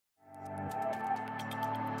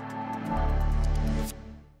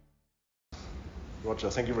Roger,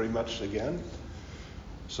 thank you very much again.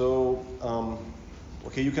 So,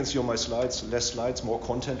 okay, you can see on my slides, less slides, more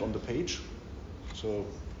content on the page. So,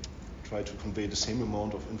 try to convey the same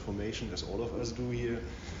amount of information as all of us do here.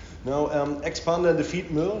 Now, expander in the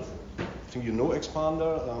feed mill. I think you know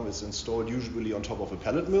expander. It's installed usually on top of a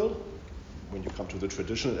pellet mill. When you come to the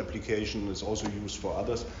traditional application, it's also used for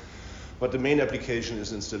others. But the main application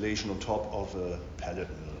is installation on top of a pellet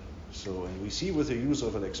mill. So, and we see with the use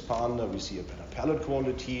of an expander, we see a better pellet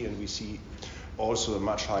quality, and we see also a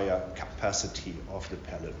much higher capacity of the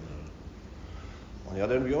pellet mill. On the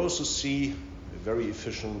other hand, we also see a very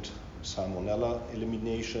efficient salmonella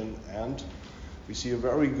elimination, and we see a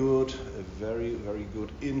very good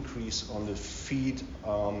increase on the feed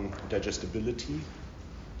digestibility.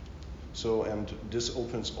 So, and this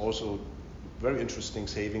opens also very interesting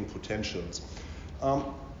saving potentials.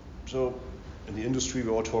 So, in the industry, we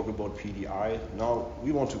all talk about PDI. Now,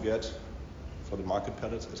 we want to get, for the market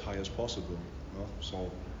pellets, as high as possible.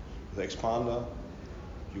 So, with the expander,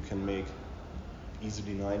 you can make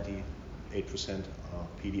easily 98%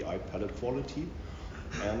 PDI pellet quality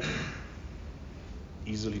and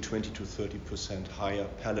easily 20 to 30% higher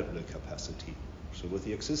pellet mill capacity. So, with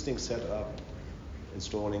the existing setup,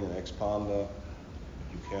 installing an expander,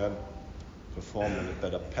 you can perform on a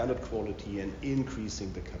better pellet quality and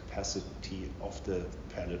increasing the capacity of the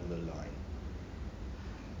pellet mill line.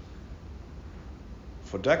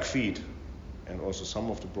 For duck feed and also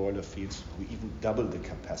some of the broiler feeds, we even double the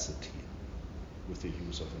capacity with the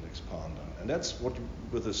use of an expander. And that's what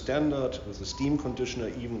with the standard, with the steam conditioner,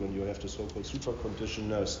 even when you have the so-called super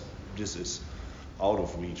conditioners, this is out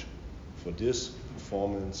of reach. For this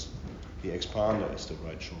performance, the expander is the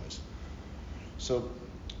right choice. So,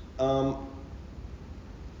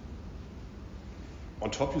 on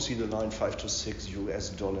top, you see the line $5 to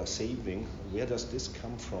 $6 saving. Where does this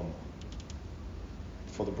come from?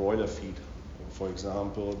 For the broiler feed, for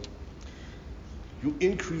example, you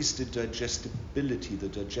increase the digestibility, the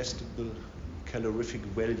digestible calorific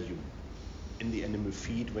value in the animal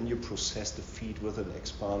feed when you process the feed with an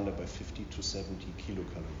expander by 50 to 70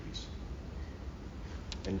 kilocalories.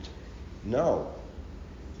 And now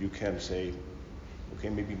you can say, okay,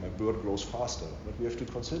 maybe my bird grows faster, but we have to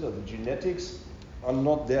consider the genetics are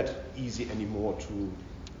not that easy anymore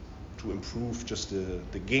to improve just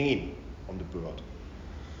the gain on the bird.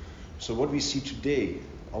 So what we see today,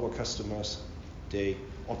 our customers, they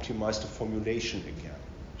optimize the formulation again.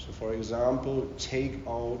 So for example, take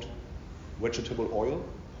out vegetable oil.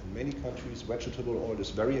 In many countries, vegetable oil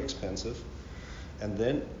is very expensive, and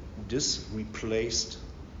then this will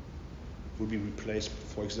be replaced,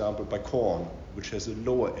 for example, by corn, which has a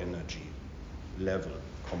lower energy level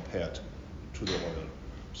compared to the oil.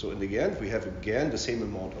 So in the end, we have again the same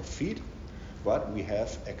amount of feed, but we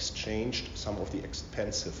have exchanged some of the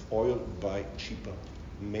expensive oil by cheaper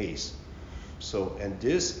maize. So, and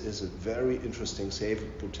this is a very interesting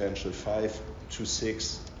saving potential, $5 to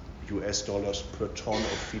 $6 per ton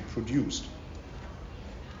of feed produced.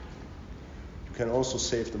 You can also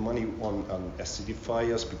save the money on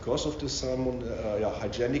acidifiers because of this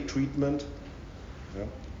hygienic treatment. Yeah.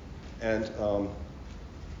 And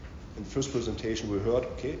in the first presentation, we heard,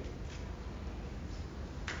 okay,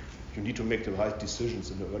 you need to make the right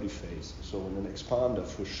decisions in the early phase. So an expander,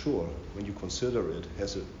 for sure, when you consider it,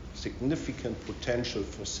 has a significant potential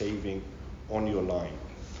for saving on your line.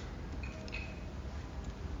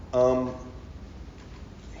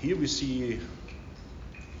 Here we see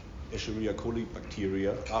Escherichia coli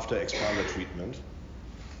bacteria after expander treatment.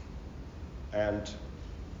 And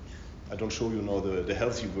I don't show you now the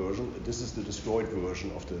healthy version. This is the destroyed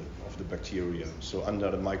version of the bacteria, so under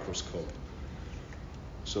the microscope.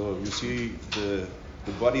 So you see the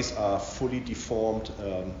bodies are fully deformed,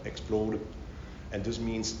 exploded, and this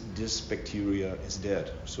means this bacteria is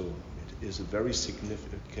dead. So it is a very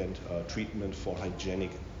significant treatment for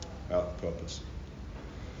hygienic purpose.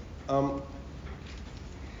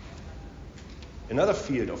 Another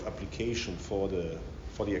field of application for the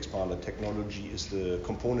expander technology is the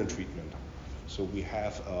component treatment. So we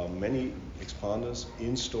have many expanders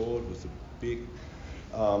installed with the big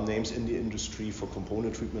names in the industry for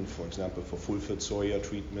component treatment, for example, for full-fed soya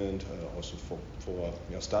treatment, also for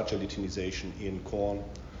starch gelatinization in corn.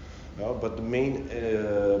 But the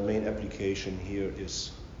main application here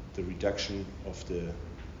is the reduction of the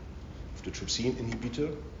trypsin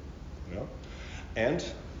inhibitor, and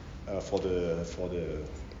for the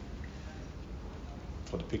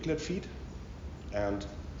piglet feed. And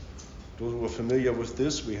those who are familiar with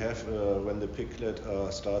this, we have when the piglet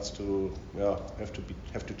starts to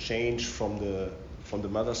have to change from the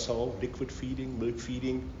mother sow liquid feeding, milk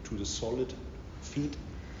feeding, to the solid feed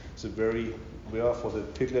is a very, for the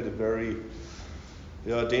piglet, a very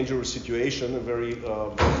dangerous situation, a very,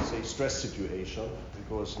 say, stress situation,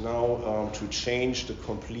 because now to change the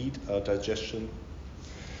complete digestion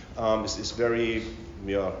is very,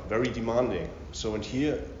 very demanding. So, and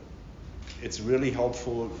here it's really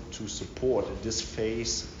helpful to support this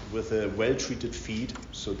phase with a well-treated feed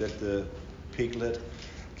so that the piglet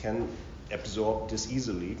can absorb this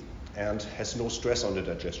easily and has no stress on the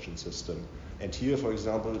digestion system. And here, for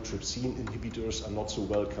example, trypsin inhibitors are not so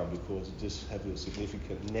welcome because this have a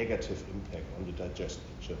significant negative impact on the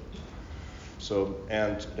digestion. So,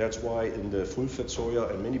 and that's why in the full-fat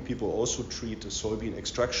soya, and many people also treat the soybean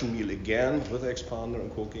extraction meal again with expander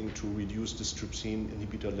and cooking to reduce the trypsin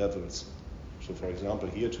inhibitor levels. So, for example,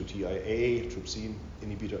 here to TIA, trypsin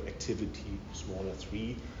inhibitor activity, smaller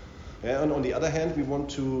 3. And on the other hand, we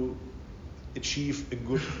want to achieve a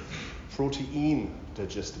good protein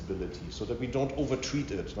digestibility so that we don't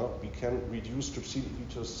overtreat it. No? We can reduce trypsin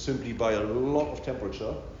inhibitors simply by a lot of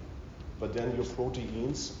temperature, but then your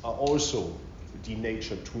proteins are also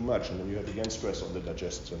denatured too much, and then you have again stress on the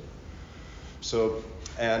digestion. So,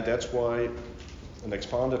 and that's why an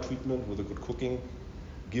expander treatment with a good cooking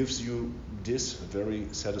gives you this very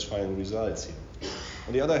satisfying results here.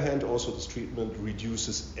 On the other hand, also this treatment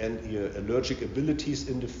reduces allergic abilities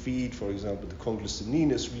in the feed. For example, the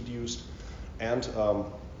conglycinin is reduced, and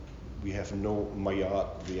we have no Maillard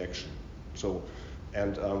reaction. So,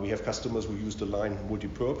 and we have customers who use the line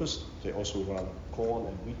multi-purpose. They also run corn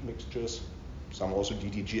and wheat mixtures, some also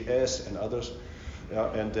DDGS and others.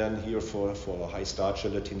 And then here for high starch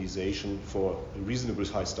gelatinization, for a reasonable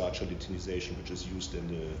high starch gelatinization, which is used in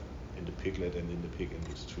the piglet and in the pig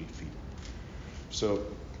industry feed. So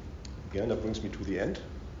again, that brings me to the end.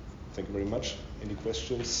 Thank you very much. Any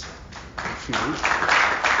questions? Feel free.